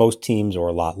more than most teams or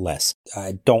a lot less.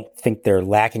 I don't think they're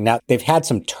lacking. Now, they've had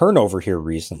some turnover here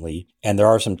recently, and there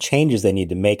are some changes they need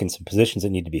to make and some positions that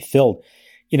need to be filled.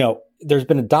 There's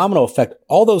been a domino effect.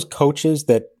 All those coaches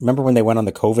that, remember when they went on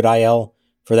the COVID IL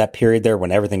for that period there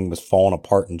when everything was falling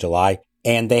apart in July,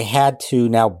 and they had to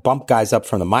now bump guys up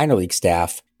from the minor league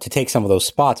staff to take some of those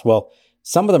spots. Well,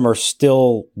 some of them are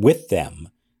still with them.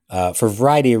 for a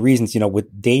variety of reasons.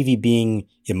 With Davey being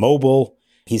immobile,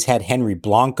 he's had Henry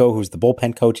Blanco, who's the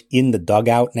bullpen coach, in the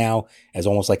dugout now as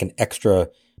almost like an extra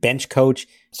bench coach.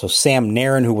 So Sam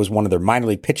Nairn, who was one of their minor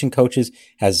league pitching coaches,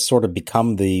 has sort of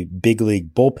become the big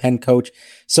league bullpen coach.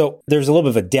 So there's a little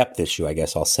bit of a depth issue, I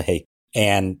guess I'll say.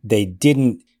 And they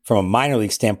didn't, from a minor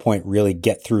league standpoint, really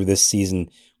get through this season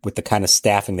with the kind of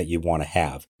staffing that you want to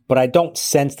have. But I don't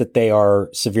sense that they are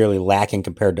severely lacking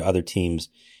compared to other teams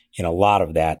in a lot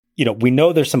of that. We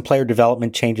know there's some player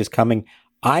development changes coming.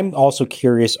 I'm also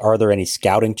curious, are there any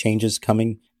scouting changes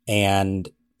coming? And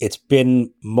it's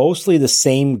been mostly the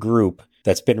same group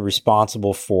that's been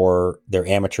responsible for their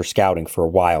amateur scouting for a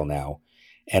while now.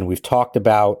 And we've talked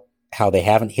about how they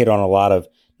haven't hit on a lot of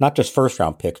not just first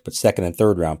round picks, but second and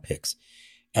third round picks.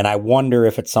 And I wonder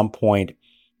if at some point,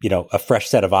 a fresh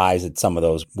set of eyes at some of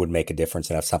those would make a difference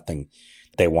and have something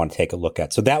they want to take a look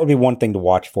at. So that would be one thing to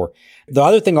watch for. The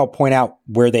other thing I'll point out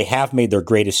where they have made their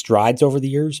greatest strides over the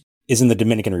years is in the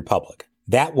Dominican Republic.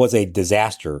 That was a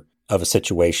disaster of a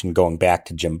situation going back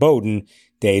to Jim Bowden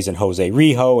days and Jose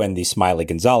Rijo and the Smiley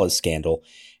Gonzalez scandal.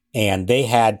 And they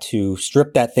had to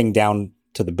strip that thing down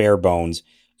to the bare bones,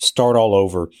 start all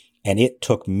over. And it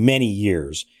took many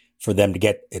years for them to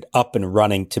get it up and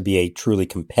running to be a truly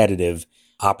competitive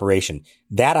operation.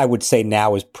 That I would say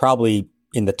now is probably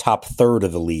in the top third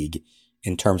of the league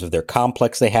in terms of their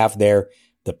complex they have there,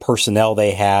 the personnel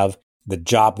they have, the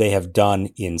job they have done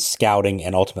in scouting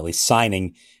and ultimately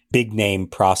signing big name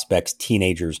prospects,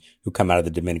 teenagers who come out of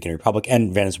the Dominican Republic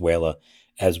and Venezuela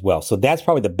as well. So that's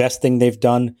probably the best thing they've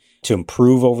done to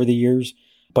improve over the years.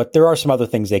 But there are some other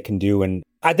things they can do. And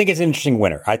I think it's an interesting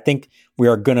winter. I think we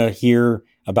are going to hear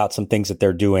about some things that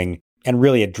they're doing and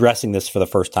really addressing this for the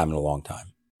first time in a long time.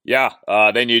 Yeah,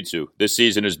 they need to. This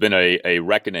season has been a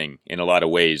reckoning in a lot of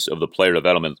ways of the player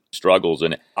development struggles.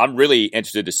 And I'm really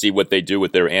interested to see what they do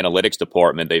with their analytics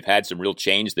department. They've had some real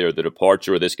change there. The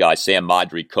departure of this guy, Sam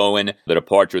Madry Cohen, the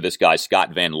departure of this guy,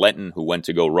 Scott Van Lenton, who went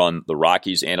to go run the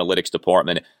Rockies analytics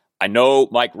department. I know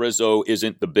Mike Rizzo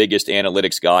isn't the biggest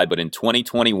analytics guy, but in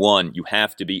 2021, you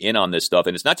have to be in on this stuff.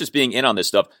 And it's not just being in on this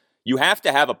stuff. You have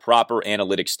to have a proper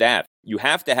analytics staff. You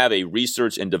have to have a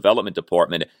research and development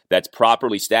department that's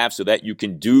properly staffed so that you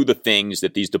can do the things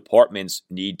that these departments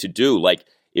need to do. Like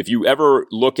if you ever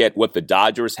look at what the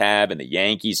Dodgers have and the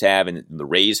Yankees have and the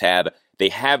Rays have, they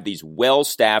have these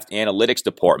well-staffed analytics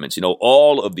departments,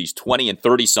 all of these 20 and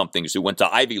 30-somethings who went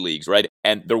to Ivy Leagues, right?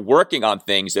 And they're working on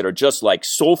things that are just like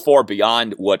so far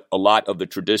beyond what a lot of the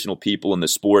traditional people in the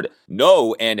sport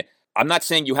know. And I'm not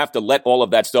saying you have to let all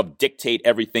of that stuff dictate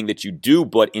everything that you do,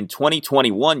 but in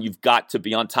 2021, you've got to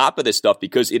be on top of this stuff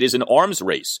because it is an arms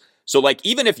race. So like,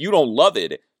 even if you don't love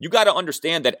it, you got to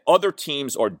understand that other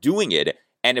teams are doing it.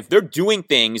 And if they're doing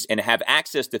things and have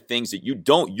access to things that you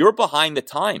don't, you're behind the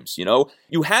times.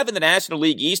 You have in the National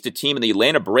League East a team in the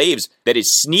Atlanta Braves that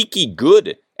is sneaky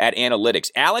good at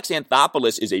analytics. Alex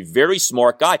Anthopoulos is a very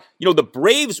smart guy. The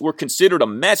Braves were considered a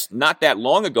mess not that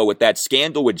long ago with that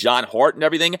scandal with John Hart and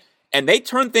everything. And they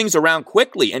turned things around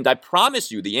quickly. And I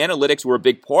promise you, the analytics were a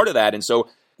big part of that. And so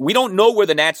we don't know where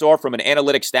the Nats are from an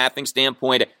analytics staffing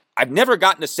standpoint. I've never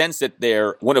gotten the sense that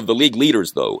they're one of the league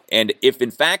leaders, though. And if, in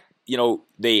fact,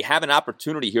 they have an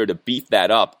opportunity here to beef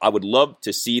that up, I would love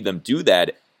to see them do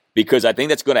that because I think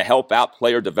that's going to help out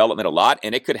player development a lot.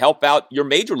 And it could help out your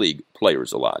major league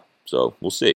players a lot. So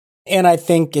we'll see. And I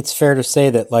think it's fair to say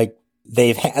that,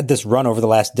 they've had this run over the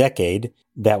last decade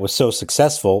that was so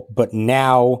successful, but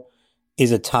now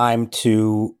is a time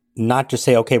to not just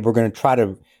say, okay, we're going to try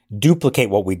to duplicate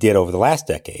what we did over the last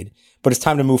decade, but it's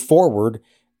time to move forward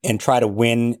and try to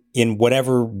win in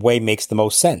whatever way makes the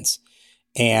most sense.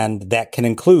 And that can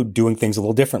include doing things a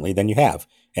little differently than you have.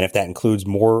 And if that includes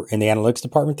more in the analytics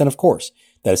department, then of course,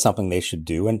 that is something they should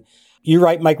do. And you're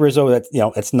right, Mike Rizzo, that,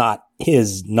 it's not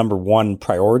his number one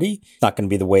priority. It's not going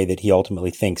to be the way that he ultimately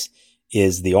thinks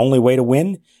is the only way to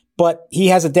win. But he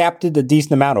has adapted a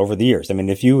decent amount over the years. I mean,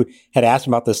 if you had asked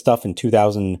him about this stuff in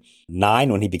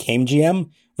 2009 when he became GM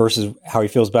versus how he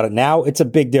feels about it now, it's a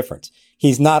big difference.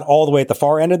 He's not all the way at the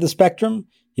far end of the spectrum.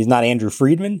 He's not Andrew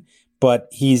Friedman, but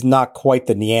he's not quite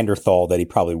the Neanderthal that he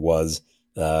probably was,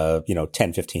 10,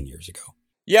 15 years ago.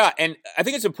 Yeah, and I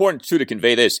think it's important, too, to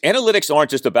convey this. Analytics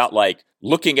aren't just about,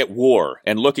 looking at WAR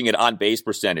and looking at on-base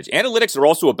percentage. Analytics are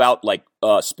also about,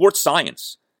 sports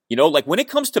science. When it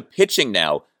comes to pitching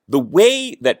now, the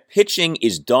way that pitching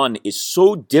is done is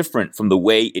so different from the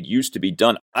way it used to be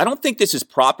done. I don't think this is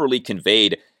properly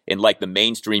conveyed in the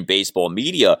mainstream baseball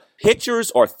media.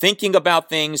 Pitchers are thinking about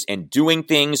things and doing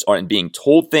things and being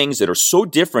told things that are so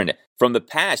different from the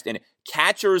past. And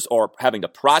catchers are having to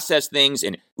process things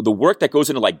and the work that goes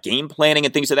into like game planning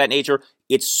and things of that nature,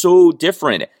 it's so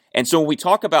different. And so when we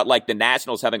talk about like the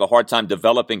Nationals having a hard time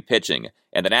developing pitching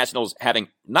and the Nationals having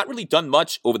not really done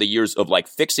much over the years of like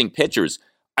fixing pitchers,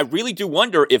 I really do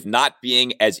wonder if not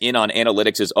being as in on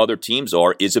analytics as other teams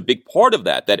are is a big part of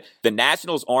that the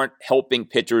Nationals aren't helping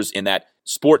pitchers in that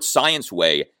sports science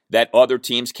way that other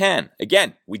teams can.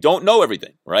 Again, we don't know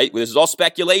everything, right? This is all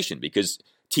speculation because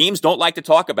teams don't like to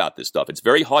talk about this stuff. It's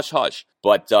very hush-hush.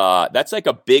 But that's like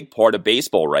a big part of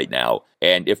baseball right now.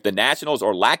 And if the Nationals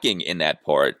are lacking in that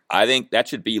part, I think that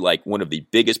should be like one of the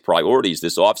biggest priorities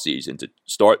this offseason to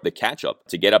start the catch-up,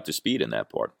 to get up to speed in that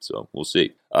part. So we'll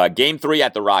see. Game 3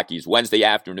 at the Rockies, Wednesday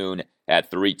afternoon at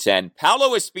 3:10.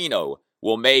 Paolo Espino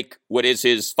will make what is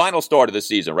his final start of the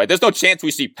season, right? There's no chance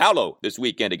we see Paolo this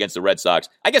weekend against the Red Sox.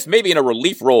 I guess maybe in a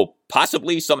relief role,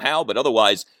 possibly somehow, but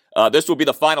otherwise, this will be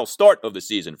the final start of the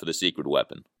season for the secret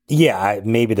weapon. Yeah,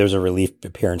 maybe there's a relief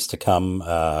appearance to come,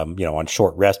 on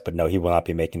short rest, but no, he will not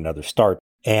be making another start.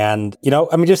 And,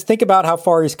 just think about how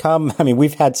far he's come. I mean,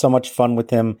 we've had so much fun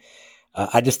with him.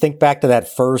 I just think back to that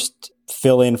first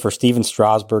fill-in for Steven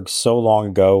Strasburg so long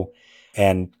ago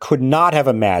and could not have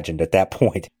imagined at that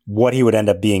point what he would end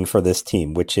up being for this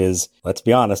team, which is, let's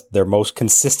be honest, their most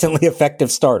consistently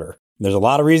effective starter. There's a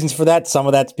lot of reasons for that. Some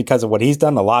of that's because of what he's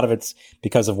done. A lot of it's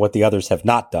because of what the others have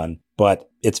not done. But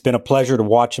it's been a pleasure to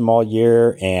watch him all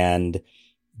year. And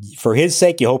for his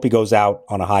sake, you hope he goes out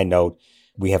on a high note.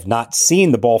 We have not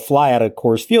seen the ball fly out of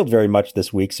Coors Field very much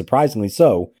this week, surprisingly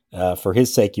so. For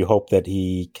his sake, you hope that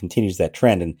he continues that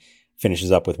trend and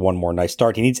finishes up with one more nice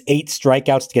start. He needs 8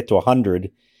 strikeouts to get to 100.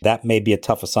 That may be a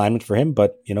tough assignment for him,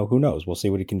 but, who knows? We'll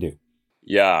see what he can do.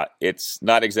 Yeah, it's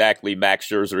not exactly Max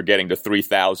Scherzer getting to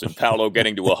 3,000, Paolo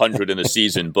getting to 100 in the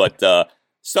season, but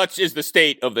such is the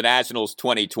state of the Nationals'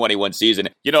 2021 season.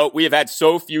 We have had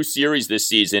so few series this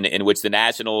season in which the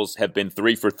Nationals have been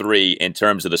 3 for 3 in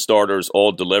terms of the starters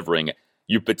all delivering.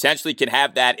 You potentially can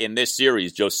have that in this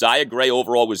series. Josiah Gray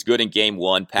overall was good in Game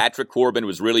 1. Patrick Corbin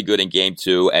was really good in Game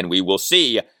 2, and we will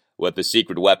see what the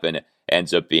secret weapon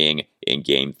ends up being in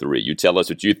Game 3. You tell us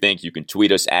what you think. You can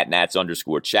tweet us at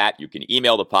Nats_chat. You can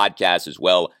email the podcast as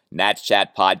well,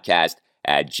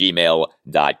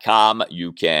 natschatpodcast@gmail.com.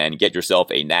 You can get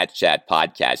yourself a Nats Chat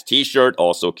Podcast t-shirt.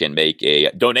 Also can make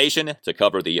a donation to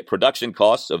cover the production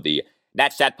costs of the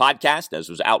Nats Chat Podcast, as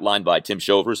was outlined by Tim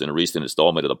Shovers in a recent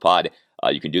installment of the pod.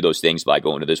 You can do those things by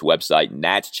going to this website,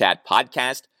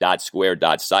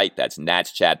 natschatpodcast.square.site. That's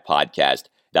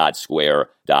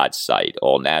natschatpodcast.square.site.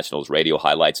 All Nationals radio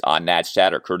highlights on Nats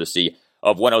Chat are courtesy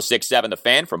of 106.7 The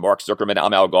Fan. From Mark Zuckerman,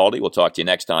 I'm Al Galdi. We'll talk to you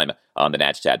next time on the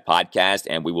Nats Chat Podcast.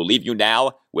 And we will leave you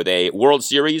now with a World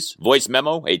Series voice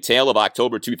memo, a tale of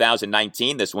October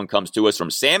 2019. This one comes to us from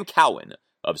Sam Cowan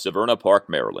of Severna Park,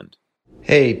 Maryland.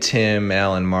 Hey, Tim,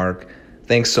 Al, and Mark.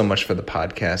 Thanks so much for the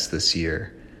podcast this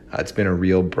year. It's been a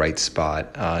real bright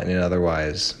spot in an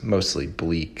otherwise mostly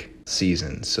bleak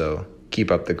season. So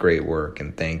keep up the great work,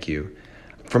 and thank you.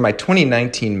 For my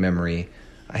 2019 memory,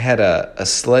 I had a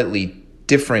slightly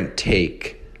different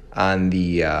take on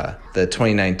the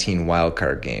 2019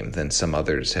 wildcard game than some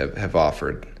others have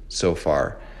offered so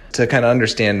far. To kind of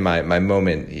understand my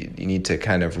moment, you need to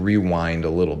kind of rewind a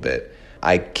little bit.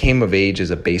 I came of age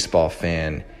as a baseball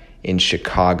fan in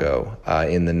Chicago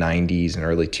in the 90s and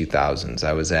early 2000s.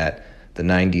 I was at the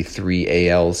 93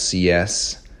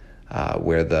 ALCS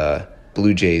where the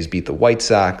Blue Jays beat the White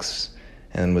Sox,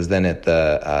 and was then at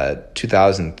the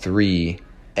 2003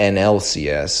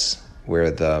 NLCS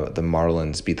where the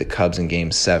Marlins beat the Cubs in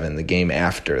Game 7, the game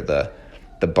after the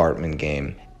Bartman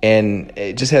game. And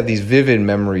it just have these vivid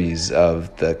memories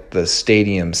of the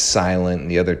stadium silent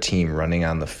and the other team running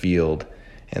on the field,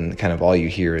 and kind of all you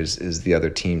hear is the other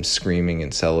team screaming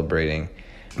and celebrating.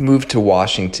 Moved to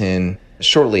Washington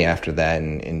shortly after that,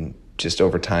 and just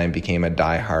over time became a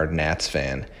diehard Nats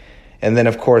fan. And then,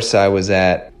 of course, I was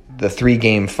at the 3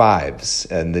 Game 5s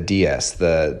and the DS,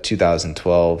 the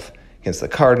 2012 against the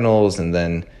Cardinals and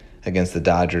then against the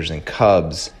Dodgers and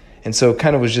Cubs. And so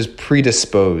kind of was just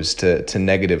predisposed to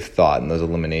negative thought in those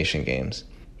elimination games.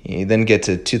 You then get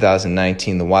to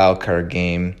 2019, the wild card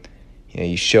game.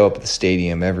 You show up at the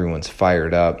stadium, everyone's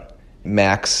fired up.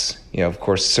 Max, of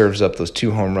course, serves up those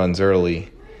 2 home runs early.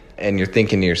 And you're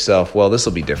thinking to yourself, well, this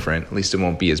will be different. At least it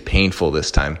won't be as painful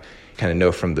this time. You kind of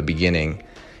know from the beginning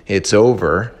it's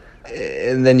over.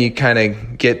 And then you kind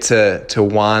of get to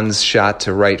Juan's shot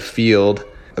to right field,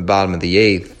 the bottom of the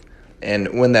 8th.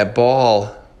 And when that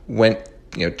ball went,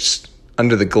 just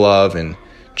under the glove and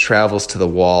travels to the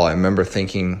wall, I remember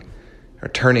thinking, or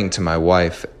turning to my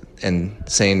wife and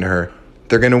saying to her,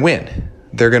 they're going to win.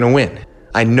 They're going to win.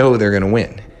 I know they're going to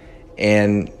win.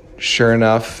 And sure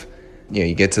enough,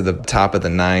 you get to the top of the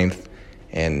ninth,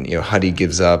 and Huddy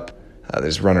gives up.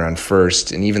 There's a runner on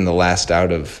first, and even the last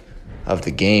out of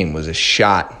the game was a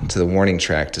shot to the warning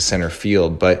track to center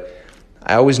field. But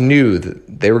I always knew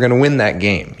that they were going to win that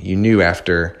game. You knew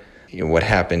after what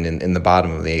happened in the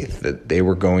bottom of the eighth that they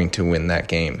were going to win that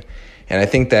game. And I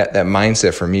think that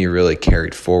mindset for me really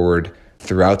carried forward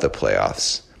throughout the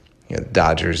playoffs.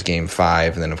 Dodgers game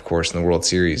 5, and then of course in the World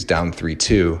Series down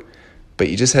 3-2. But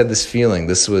you just had this feeling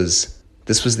this was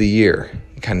the year.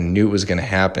 You kind of knew it was going to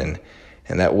happen,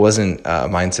 and that wasn't a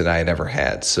mindset I had ever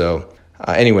had. So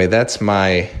anyway, that's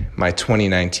my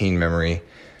 2019 memory.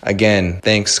 Again,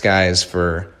 thanks guys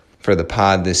for the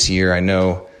pod this year. I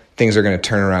know things are going to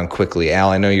turn around quickly.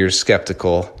 Al, I know you're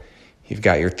skeptical. You've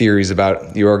got your theories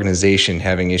about the organization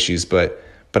having issues, but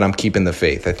I'm keeping the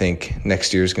faith. I think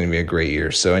next year is going to be a great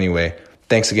year. So anyway,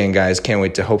 thanks again, guys. Can't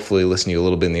wait to hopefully listen to you a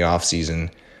little bit in the off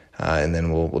season, and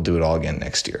then we'll do it all again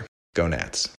next year. Go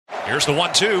Nats. Here's the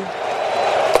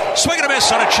 1-2. Swing and a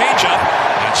miss on a changeup,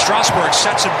 and Strasburg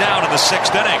sets him down in the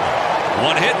 6th inning.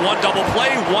 1 hit, 1 double play,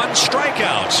 1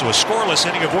 strikeout. So a scoreless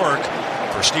inning of work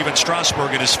for Steven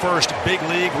Strasburg in his first big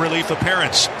league relief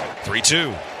appearance.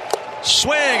 3-2.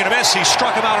 Swing and a miss. He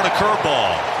struck him out on a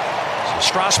curveball. So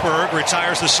Strasburg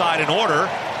retires the side in order,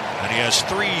 and he has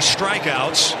 3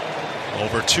 strikeouts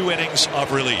over 2 innings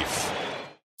of relief.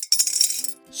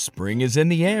 Spring is in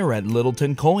the air at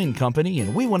Littleton Coin Company,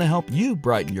 and we want to help you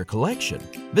brighten your collection.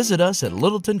 Visit us at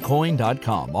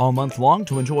littletoncoin.com all month long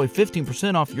to enjoy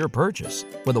 15% off your purchase.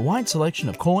 With a wide selection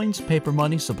of coins, paper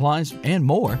money, supplies, and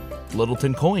more,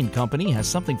 Littleton Coin Company has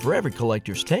something for every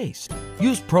collector's taste.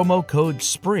 Use promo code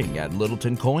SPRING at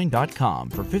littletoncoin.com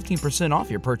for 15%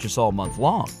 off your purchase all month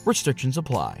long. Restrictions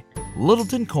apply.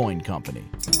 Littleton Coin Company.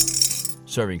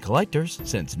 Serving collectors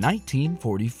since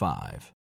 1945.